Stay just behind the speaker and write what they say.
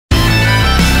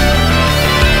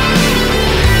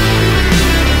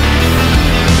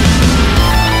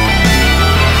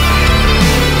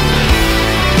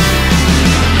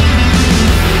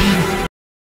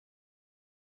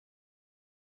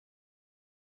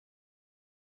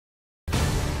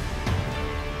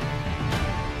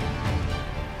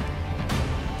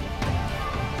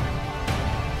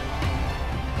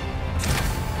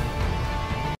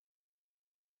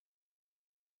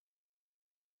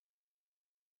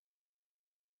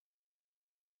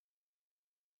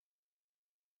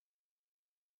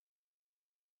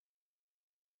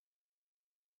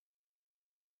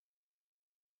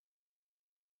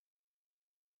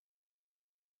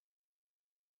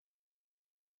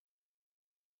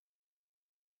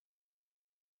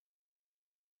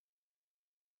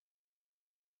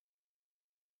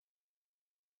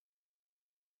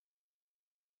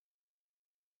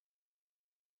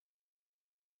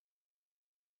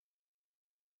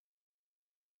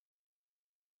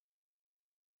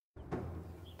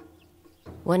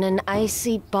When an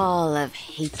icy ball of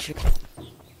hatred...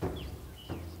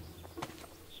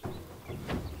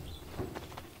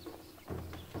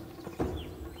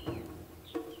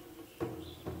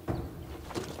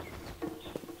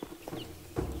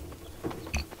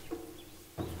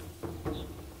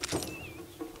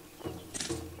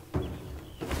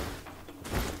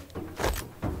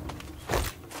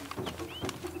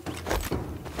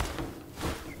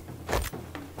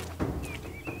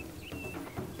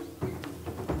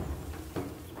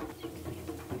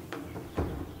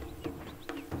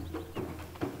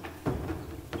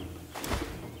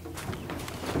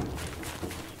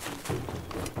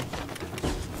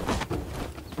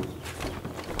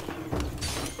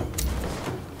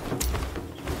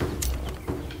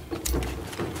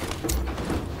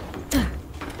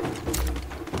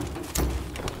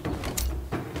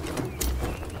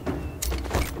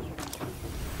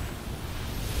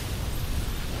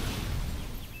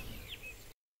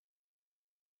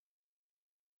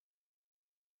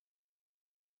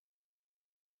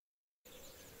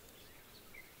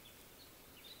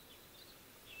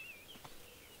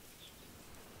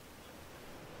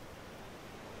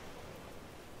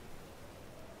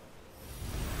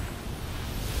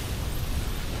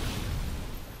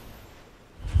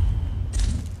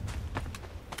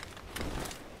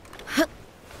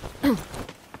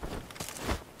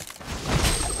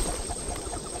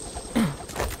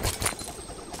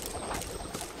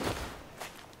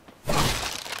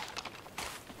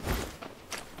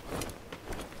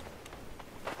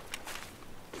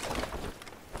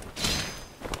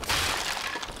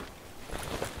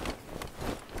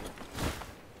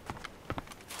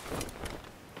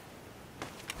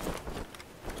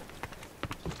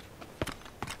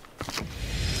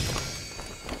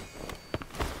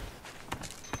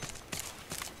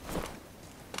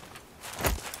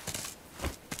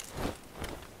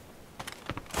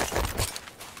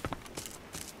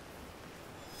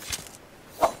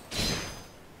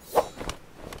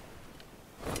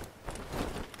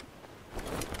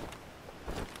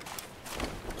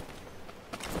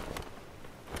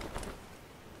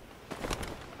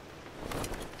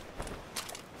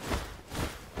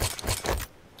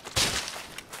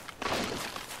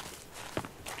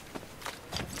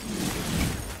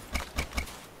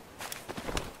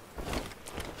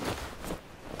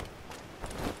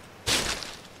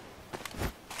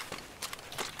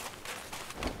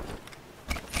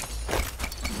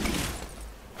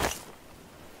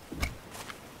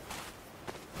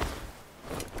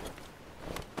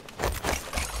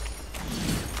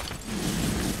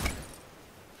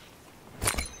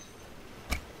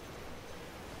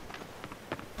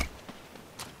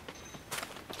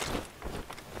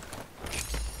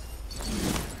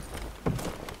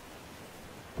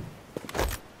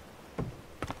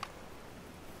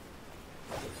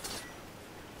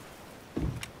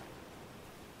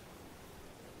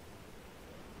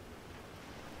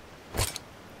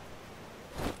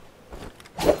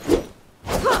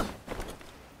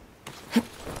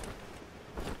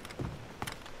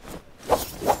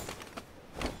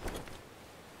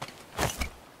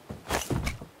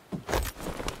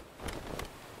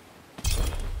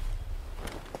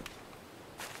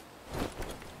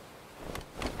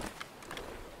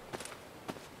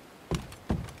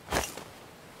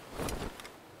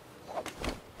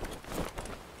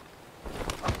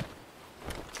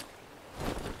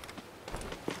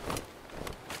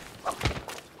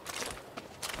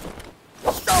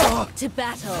 To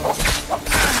battle!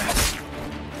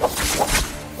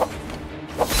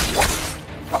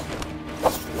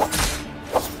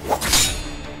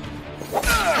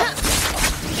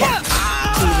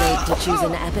 Too late to choose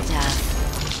an epitaph.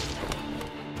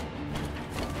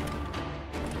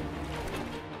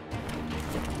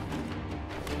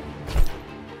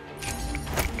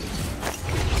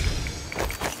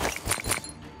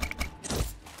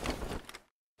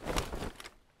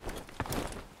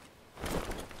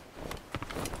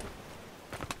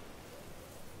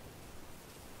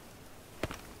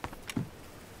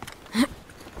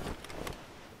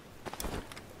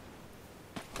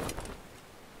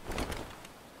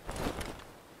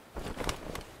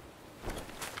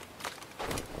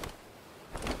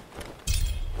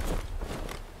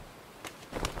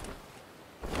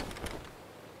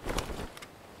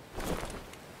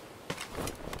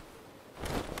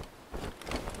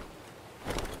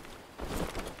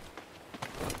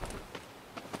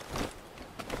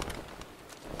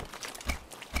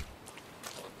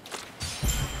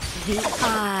 The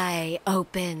eye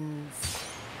opens.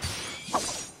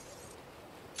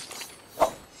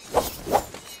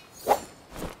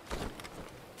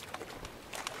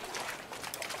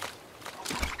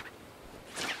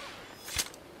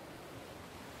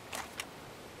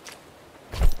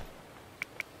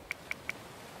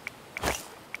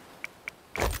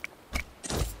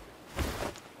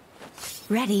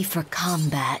 Ready for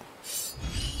combat.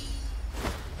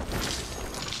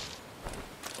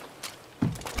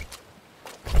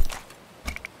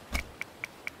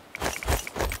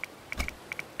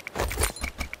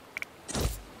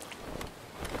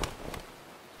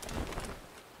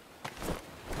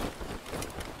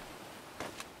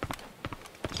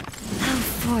 How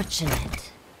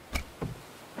fortunate.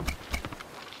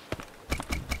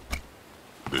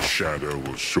 The shadow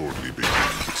will shortly begin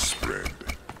to spread.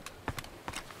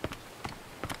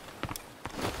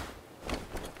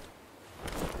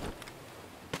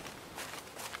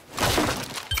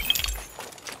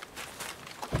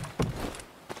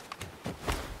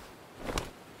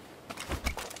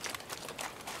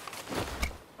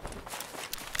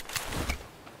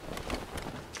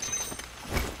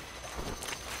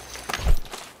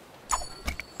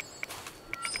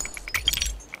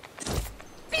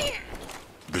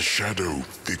 The shadow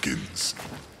thickens.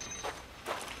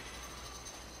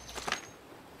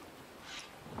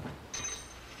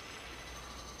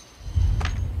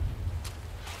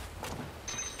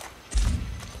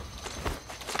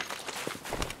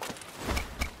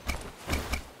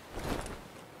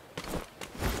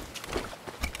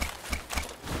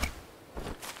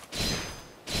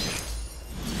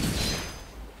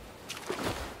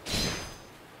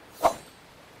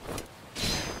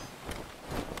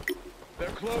 They're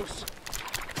close.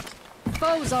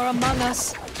 Foes are among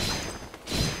us. The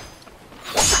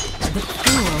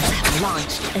fools have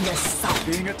launched an assault.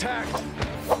 Being attacked.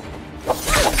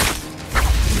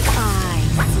 Eye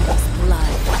seeks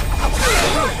blood.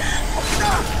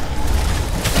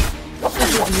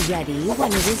 Will be ready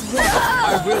when it is ready.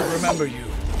 I will remember you.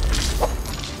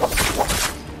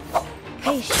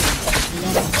 Patience,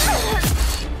 never.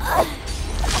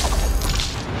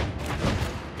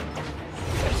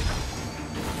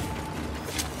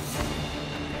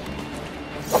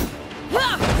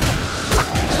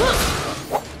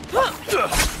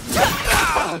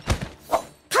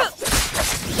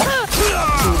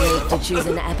 Too late to choose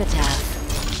an epitaph.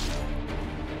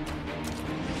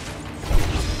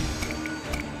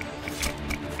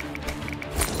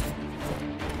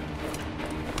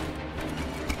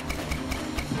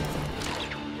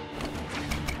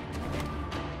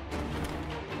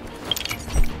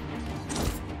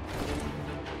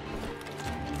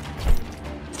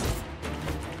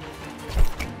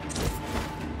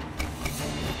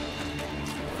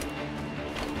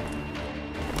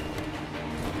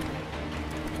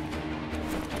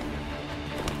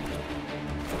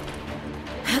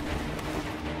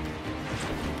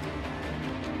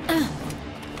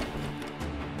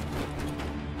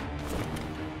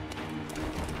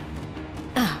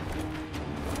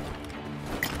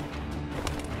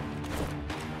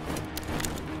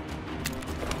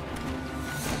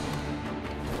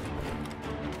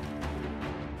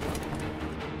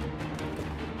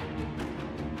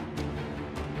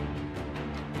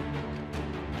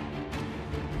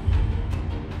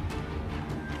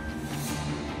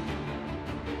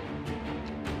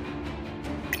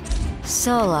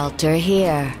 Soul altar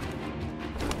here.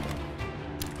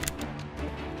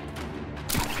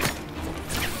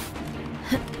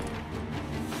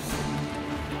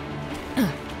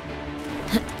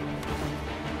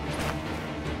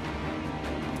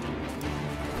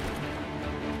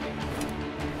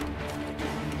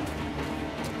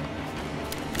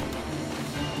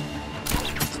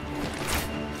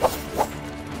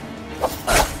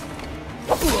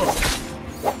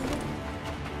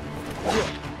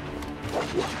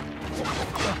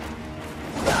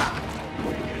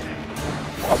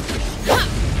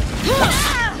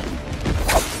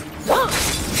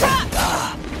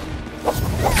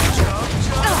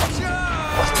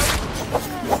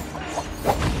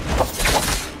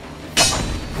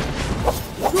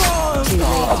 Too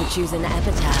late to choose an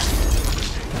epitaph.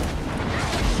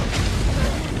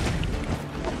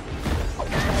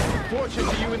 Fortune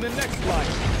to you in the next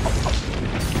life.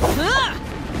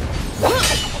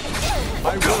 I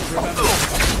will remember.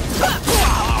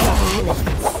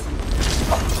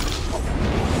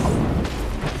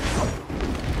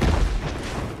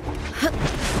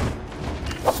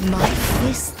 My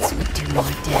fists would do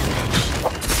more damage.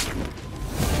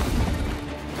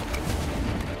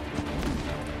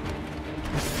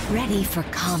 Ready for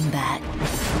combat.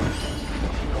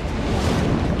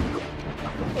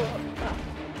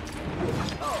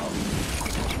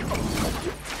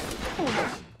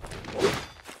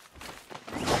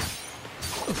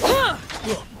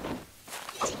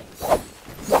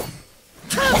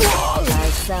 I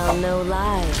sell no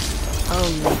lies,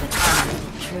 only the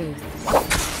truth.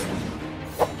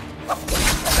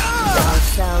 I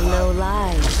sell no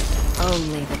lies,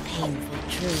 Only the painful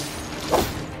truth.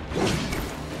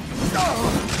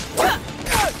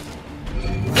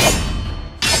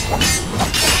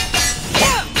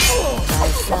 I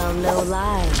tell no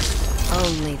lies.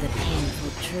 Only the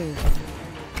painful truth.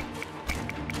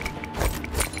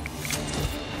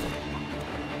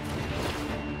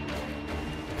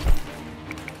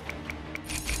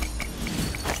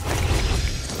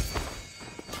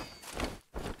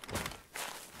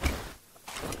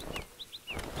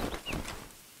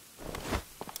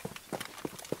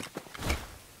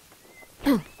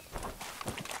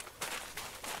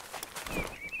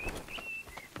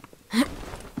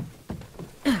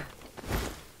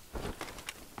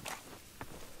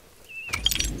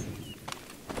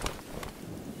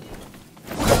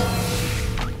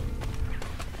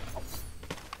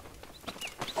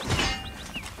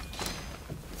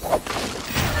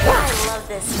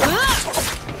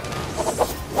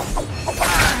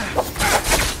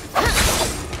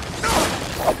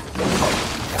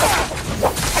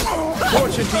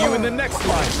 Fortune to you in the next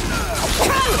life.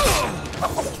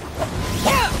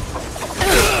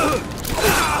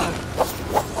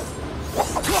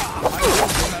 I will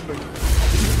remember you.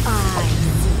 I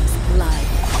seek blood.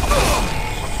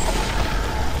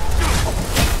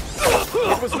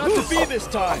 It was not to be this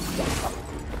time.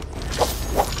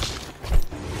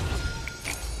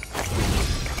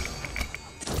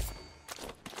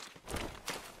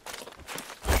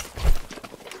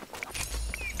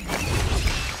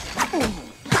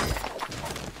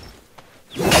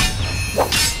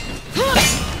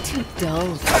 Too dull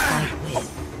to fight with.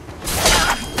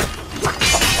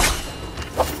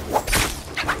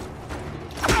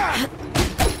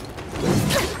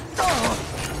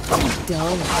 Too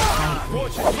dull to fight with.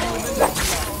 Fortune to you in the next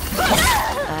life.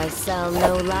 I sell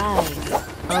no lies,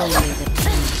 only the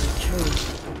painful truth.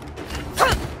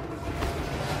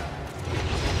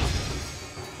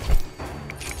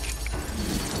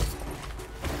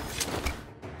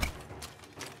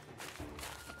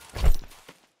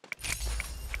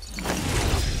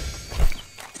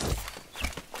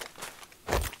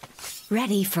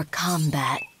 Ready for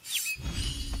combat.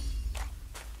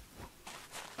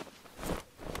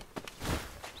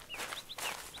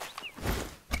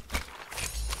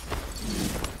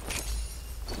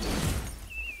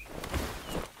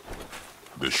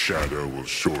 The shadow will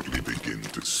shortly begin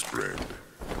to spread.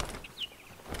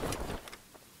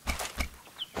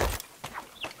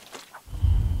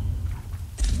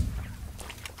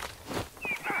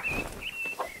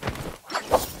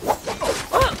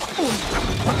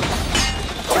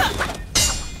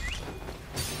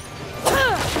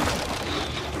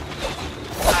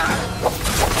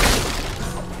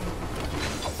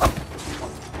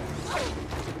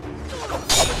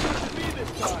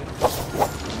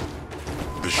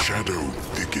 The shadow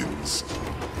thickens.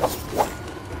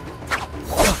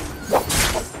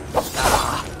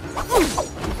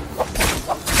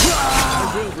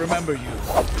 I will remember you.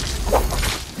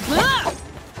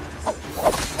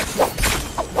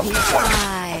 The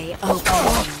eye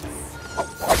opens.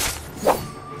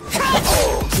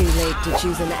 Too late to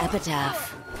choose an epitaph.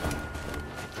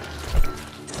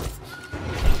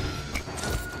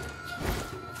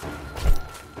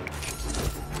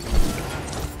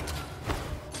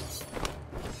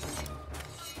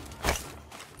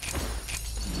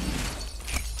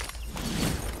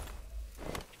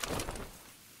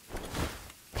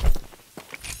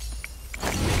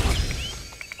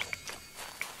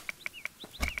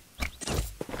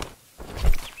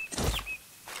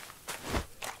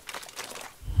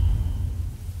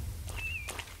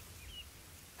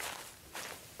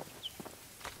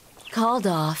 Called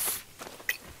off.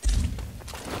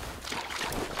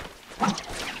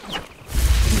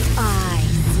 I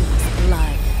seek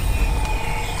blood.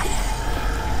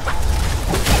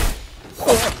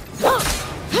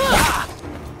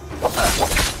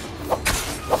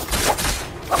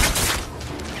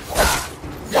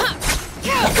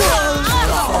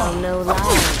 Tell no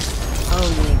lies,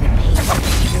 only the painful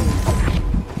truth.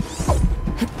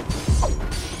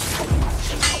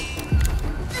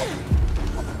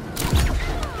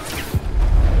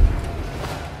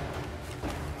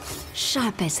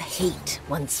 Sharp as hate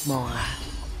once more.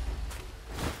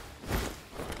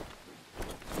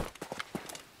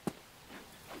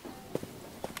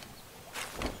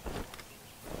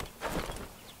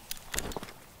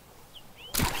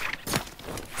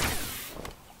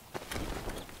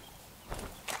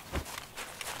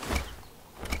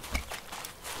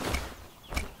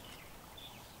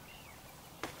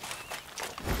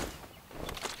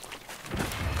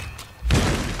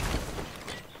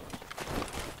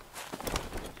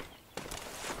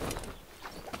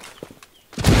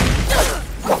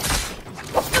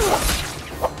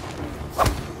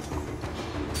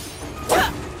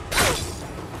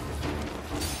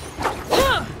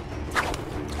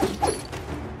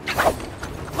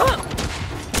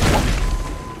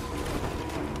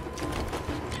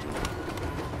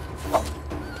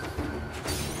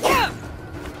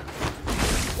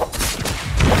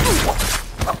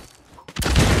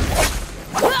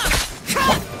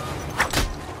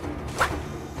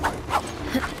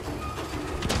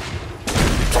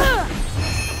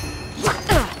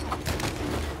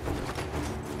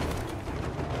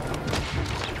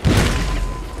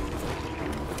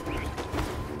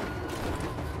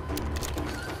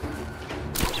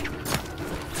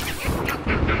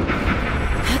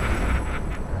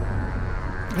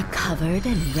 Recovered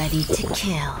and ready to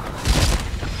kill.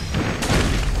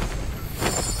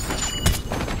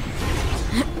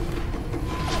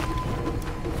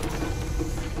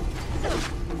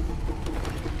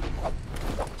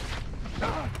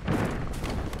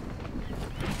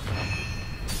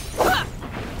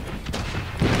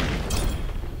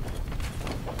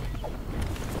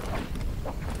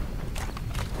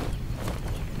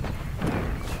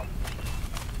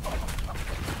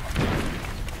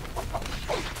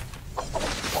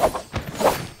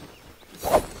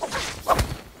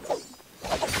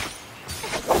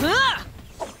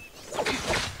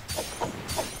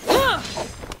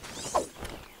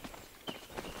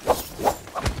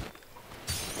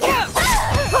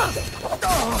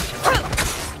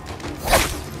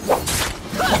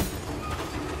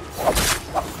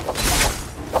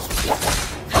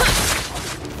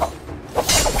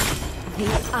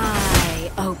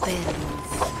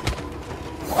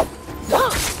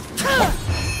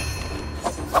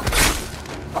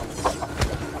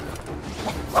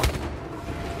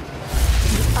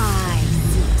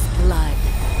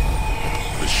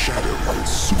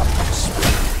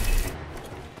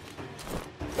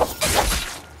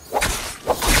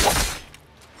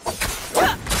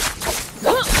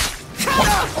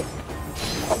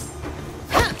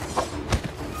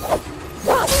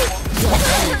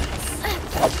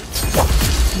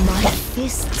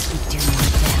 Fists would do more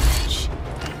damage.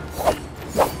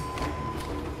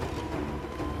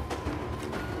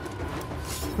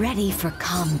 Ready for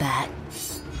combat.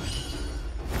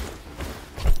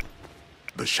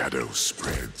 The shadow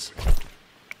spreads.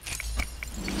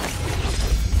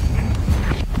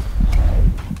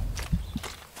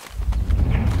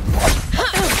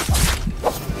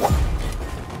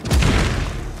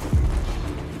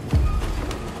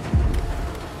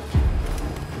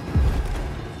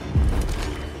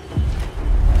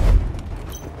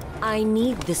 I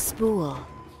need the spool.